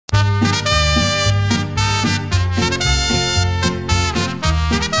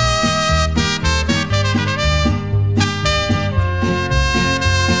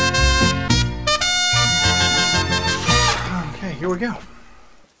go.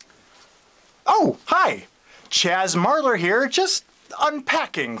 Oh, hi! Chaz Marler here, just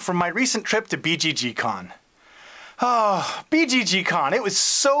unpacking from my recent trip to BGG.Con. Oh, BGG.Con, it was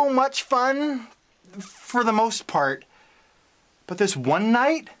so much fun, for the most part. But this one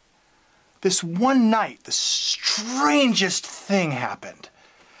night, the strangest thing happened.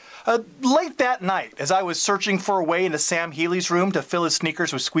 Late that night, as I was searching for a way into Sam Healy's room to fill his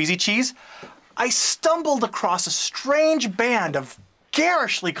sneakers with squeezy cheese, I stumbled across a strange band of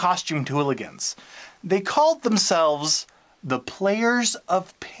garishly costumed hooligans. They called themselves the Players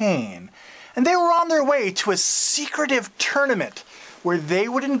of Pain, and they were on their way to a secretive tournament where they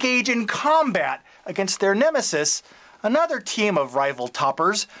would engage in combat against their nemesis, another team of rival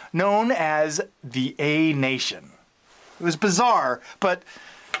toppers known as the A Nation. It was bizarre, but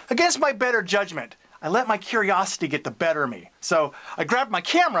against my better judgment, I let my curiosity get the better of me. So I grabbed my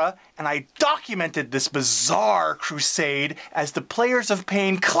camera and I documented this bizarre crusade as the Players of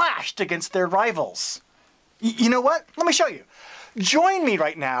Pain clashed against their rivals. You know what? Let me show you. Join me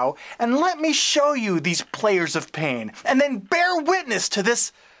right now and let me show you these Players of Pain, and then bear witness to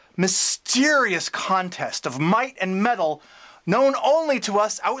this mysterious contest of might and metal known only to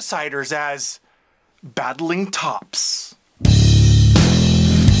us outsiders as battling tops.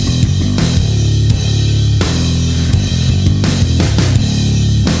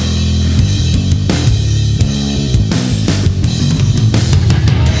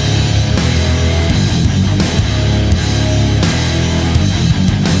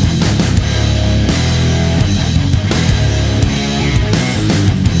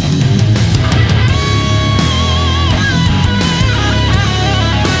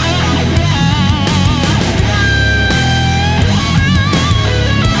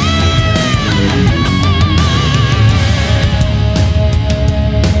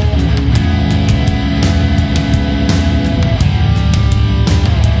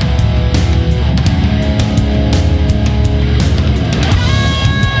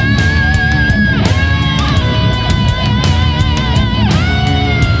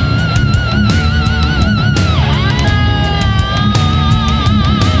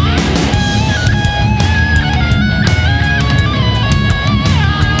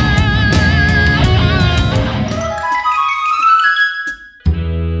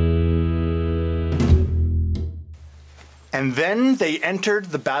 And then they entered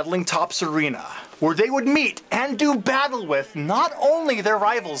the Battling Tops arena, where they would meet and do battle with not only their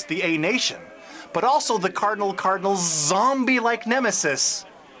rivals, the A Nation, but also the Cardinal's zombie-like nemesis,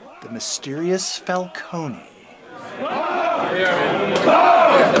 the mysterious Falcone.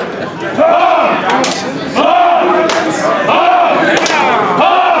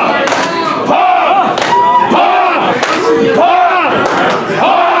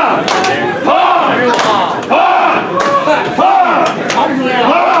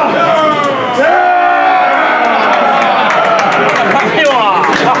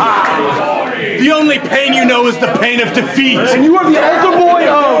 The only pain you know is the pain of defeat. And you are the altar boy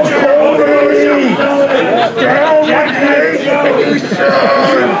of Falcone. Do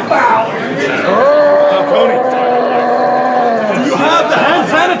you have the hand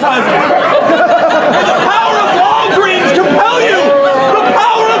sanitizer? May the power of Walgreens compel you! The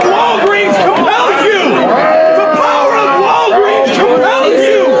power of Walgreens compels you! The power of Walgreens compels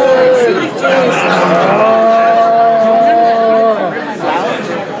you!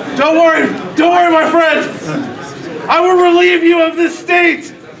 Don't worry, my friend. I will relieve you of this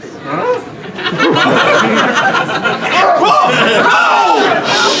state.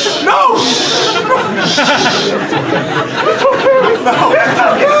 No!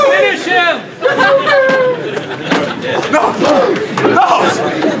 Finish him! No!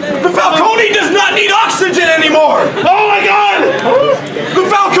 The Falcone does not need oxygen anymore! Oh my God! The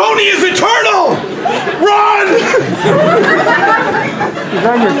Falcone is eternal! Run!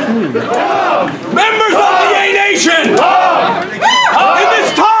 Members of the A Nation! In this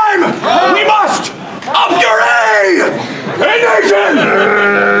time, we must up your A! A Nation!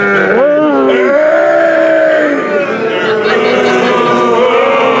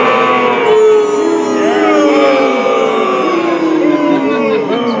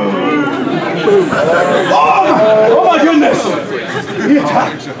 Oh my goodness! He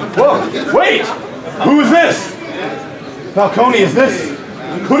attacked! Whoa! Wait! Who is this? Falcone, is this?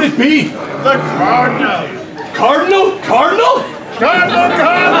 Could it be? the Cardinal. Cardinal? Cardinal? No!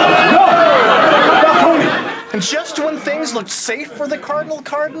 And just when things looked safe for the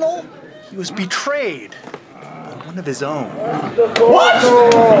Cardinal, he was betrayed by one of his own. What?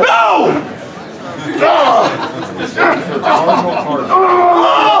 No!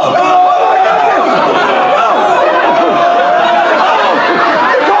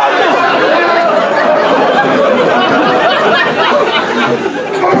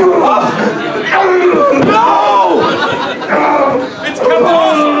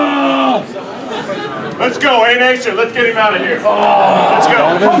 nation. Let's get him out of here. Let's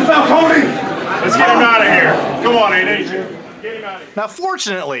go. Come, Falcone! Let's get him out of here. Come on, A Nation. Get him out of here. Now,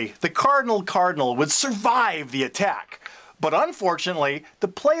 fortunately, the Cardinal would survive the attack. But unfortunately, the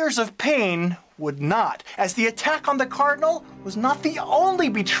players of Pain would not, as the attack on the Cardinal was not the only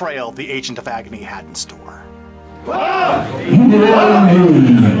betrayal the Agent of Agony had in store. The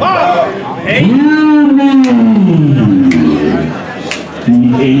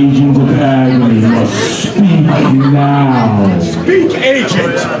Agent of Agony must speak now. Speak,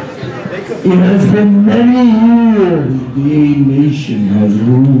 Agent. It has been many years the A Nation has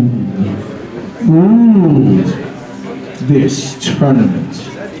ruled this tournament.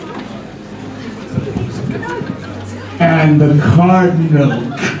 And the Cardinal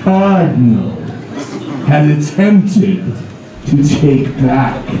has attempted to take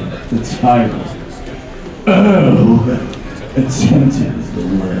back the title. Oh, attempted is the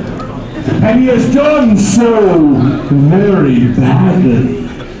word. And he has done so very badly.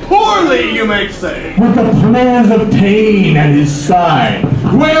 Poorly, you may say. With the players of Pain at his side.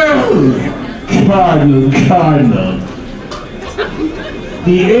 Well, Cardinal.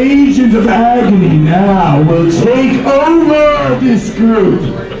 The Agent of Agony now will take over this group.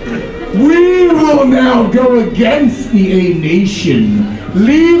 We will now go against the A Nation,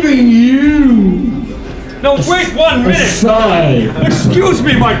 leaving you. No, wait 1 minute. Aside. Excuse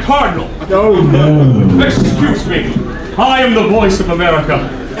me, my Cardinal. Oh no. Excuse me. I am the voice of America.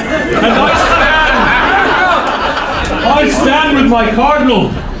 And I stand with my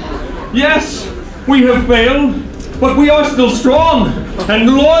Cardinal. Yes, we have failed, but we are still strong and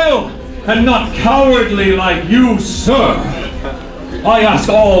loyal and not cowardly like you, sir. I ask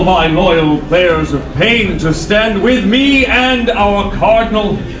all my loyal players of Pain to stand with me and our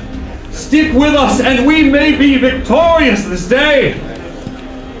Cardinal. Stick with us and we may be victorious this day.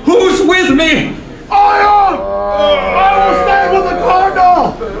 Who's with me? I will stand with the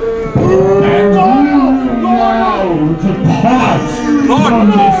Cardinal. And now depart from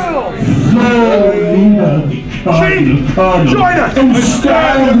this foul leader, the Cardinal. Join us. And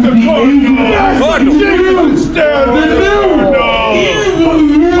stand with the Agent of Cardinal. Stand with you. evil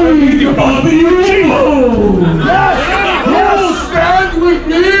league of the evil. Yes. Stand with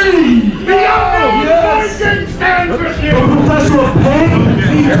me. The Anointing stands with you. Professor of Pain,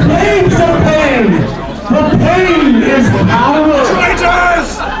 he claims the pain. The pain is power. Traitors!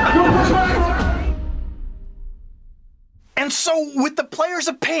 And so, with the players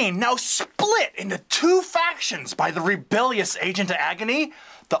of Pain now split into two factions by the rebellious Agent of Agony,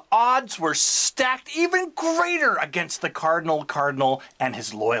 the odds were stacked even greater against the Cardinal and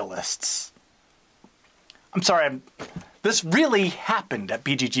his loyalists. I'm sorry, this really happened at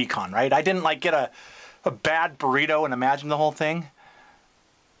BGG.Con, right? I didn't get a bad burrito and imagine the whole thing.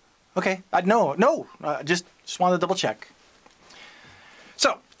 Okay, just wanted to double check.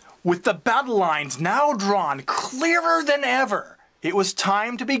 So, with the battle lines now drawn clearer than ever, it was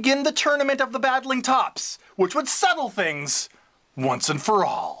time to begin the tournament of the Battling Tops, which would settle things once and for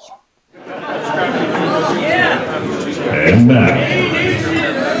all. And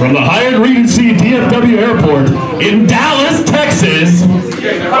now, from the Hyatt Regency DFW Airport in Dallas, Texas,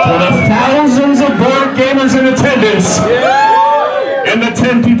 for the thousands of board gamers in attendance, and the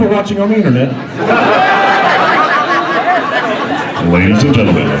 10 people watching on the internet, ladies and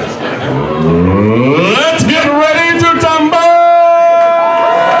gentlemen, let's get ready to tumble!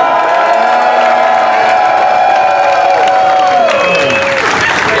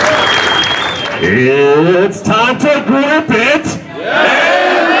 It's time to grip it!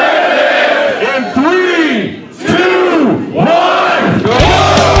 In 3, 2, 1, go!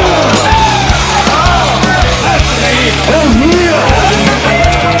 Oh yeah!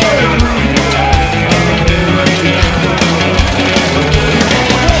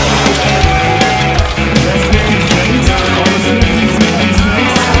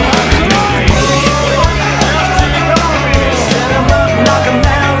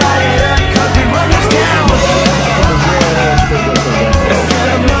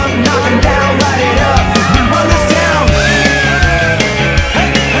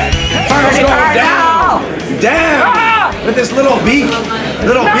 With this little beak.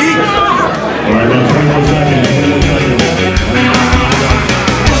 Little beak. All right, now 20 more seconds.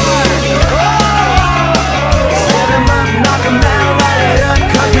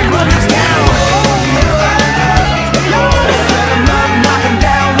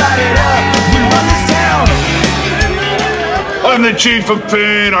 I'm the Chief of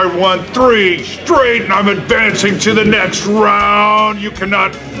Pain. I won 3 straight and I'm advancing to the next round. You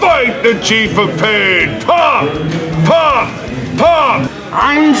cannot fight the Chief of Pain. Pop! Pop! Pop!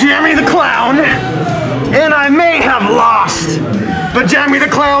 I'm Jeremy the Clown. and I may have lost, but Jamie the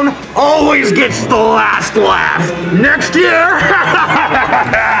Clown always gets the last laugh. Next year,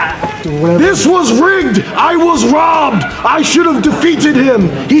 This was rigged! I was robbed! I should have defeated him!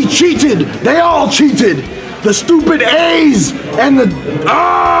 He cheated! They all cheated! The stupid A's and the...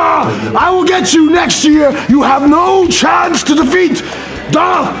 I will get you next year! You have no chance to defeat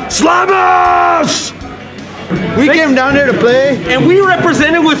the Slammers! We came down here to play. and we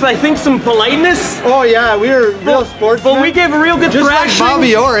represented with, I think, some politeness. Oh yeah, we were real sportsmen. But we gave a real good Just thrashing. like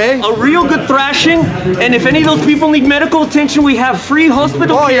Bobby Orr, eh? A real good thrashing. And if any of those people need medical attention, we have free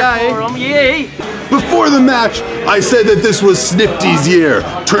hospital Oh, care yeah, eh? for them. Yay! Before the match, I said that this was Snifty's year.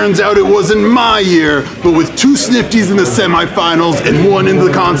 Turns out it wasn't my year, but with 2 Snifties in the semifinals and 1 in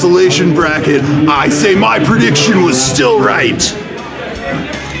the consolation bracket, I say my prediction was still right.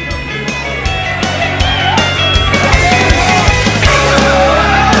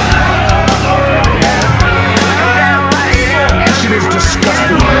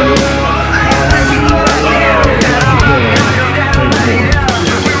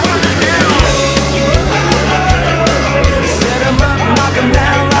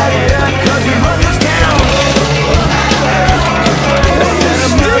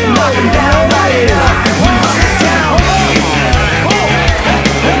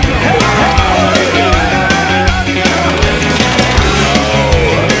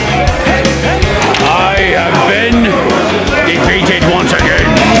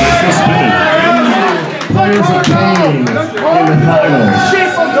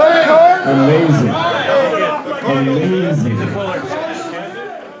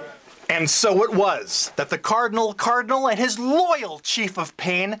 And so it was that the Cardinal and his loyal Chief of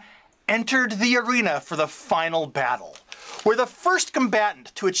Pain entered the arena for the final battle, where the first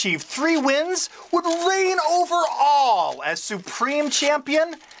combatant to achieve 3 wins would reign over all as Supreme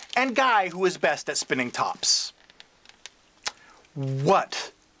Champion and guy who is best at spinning tops.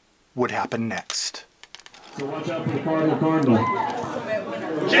 What would happen next? So watch out for the Cardinal. All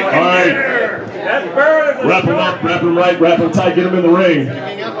right. Wrap him up, wrap him right, wrap him tight, get him in the ring.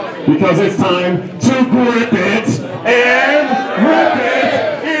 Because it's time to grip it and rip it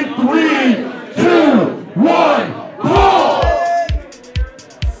in 3, 2, 1, pull!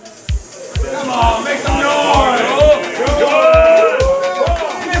 Come on, make some noise!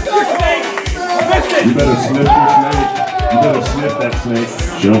 You better sniff your snake. You better sniff that snake.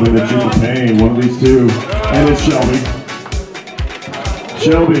 Shelby, the Chief of Pain, one of these 2. And it's Shelby.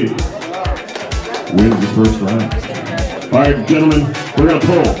 Shelby wins the first round. All right, gentlemen, we're going to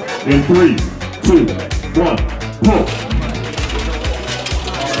pull in 3, 2, 1, pull.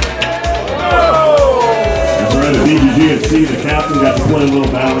 That's right, at BGG.C, the captain got to play a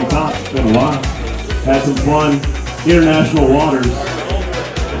little battling top. It's been a while. Had some fun. International waters.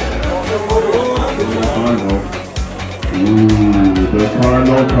 Cardinal. Ooh, the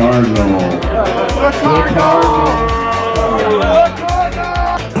Cardinal.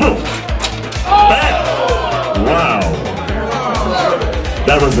 Wow.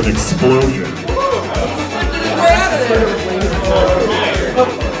 That was an explosion.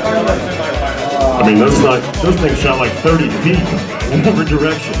 I mean, those things shot like 30 feet in every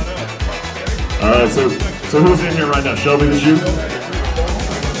direction. All right, so who's in here right now? Shelby the Shoe?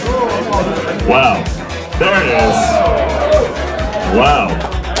 Wow. There it is. Wow.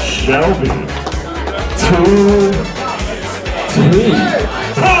 Shelby. 2.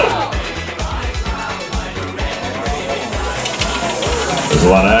 There's a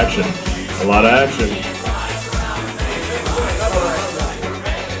lot of action.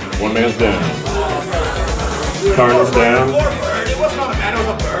 One man's down. Cardinal's down. It wasn't on a man, it was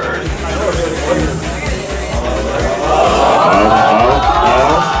a bird.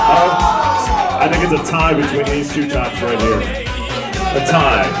 I think it's a tie between these 2 tops right here. A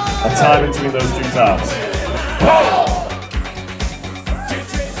tie between those 2 tops.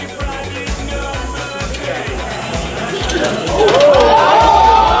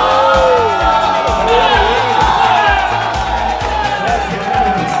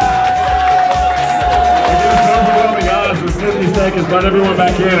 Has brought everyone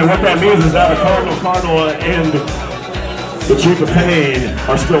back in, and what that means is that the Cardinal and the Chief of Pain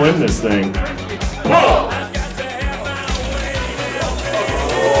are still in this thing. Whoa!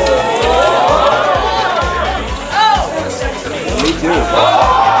 Me too.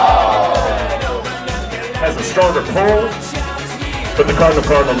 Has a stronger pull, but the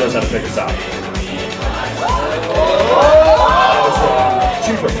Cardinal knows how to pick us out.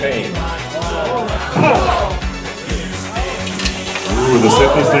 Chief of Pain. Ooh, the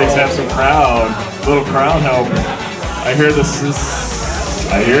 50 Snakes have some crowd. Little crowd help. I hear this is...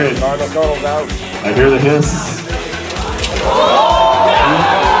 I hear it. Cardinal's out. I hear the hiss.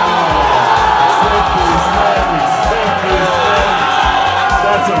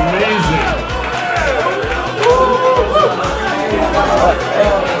 That's amazing.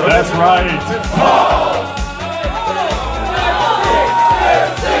 That's right.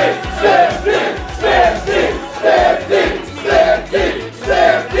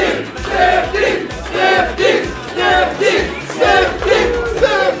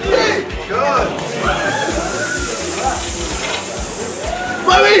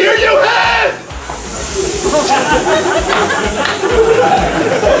 Let me hear you hiss!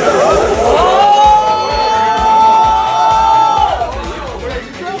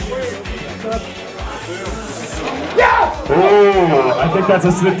 Oh, I think that's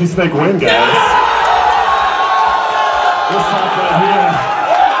a Snifty Snake win, guys. This top right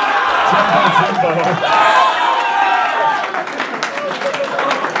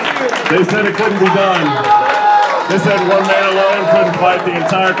here. They said it couldn't be done. They said one man alone couldn't fight the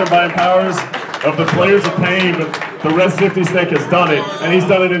entire combined powers of the Players of Pain, but the rest Snifty Snake has done it, and he's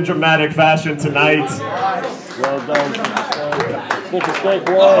done it in dramatic fashion tonight. Well done, Snifty Snake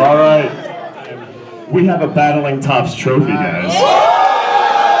won. All right. We have a Battling Tops trophy, guys.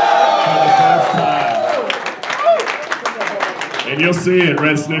 For the first time. And you'll see it,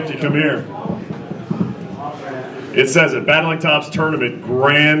 Red Snifty, come here. It says it, Battling Tops Tournament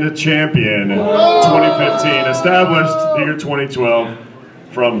Grand Champion 2015, established the year 2012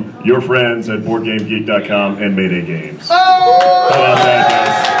 from your friends at BoardGameGeek.com and Mayday Games. How about that,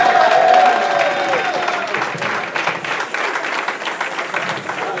 guys?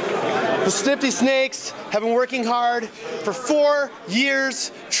 The Snifty Snakes have been working hard for 4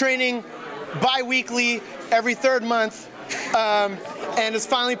 years, training bi-weekly every 3rd month, and it's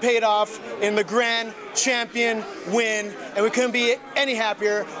finally paid off in the Grand Champion win, and we couldn't be any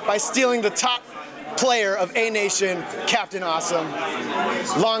happier by stealing the top player of A Nation, Captain Awesome.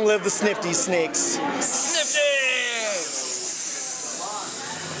 Long live the Snifty Snakes.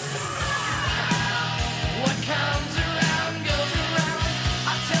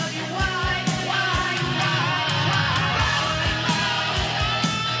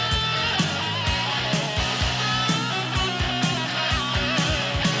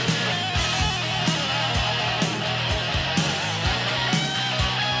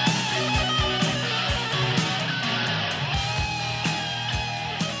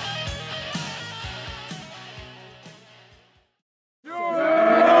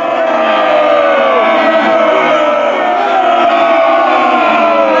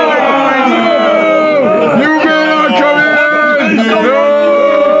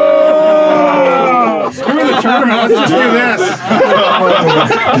 Let's just do this.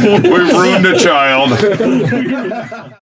 We ruined a child.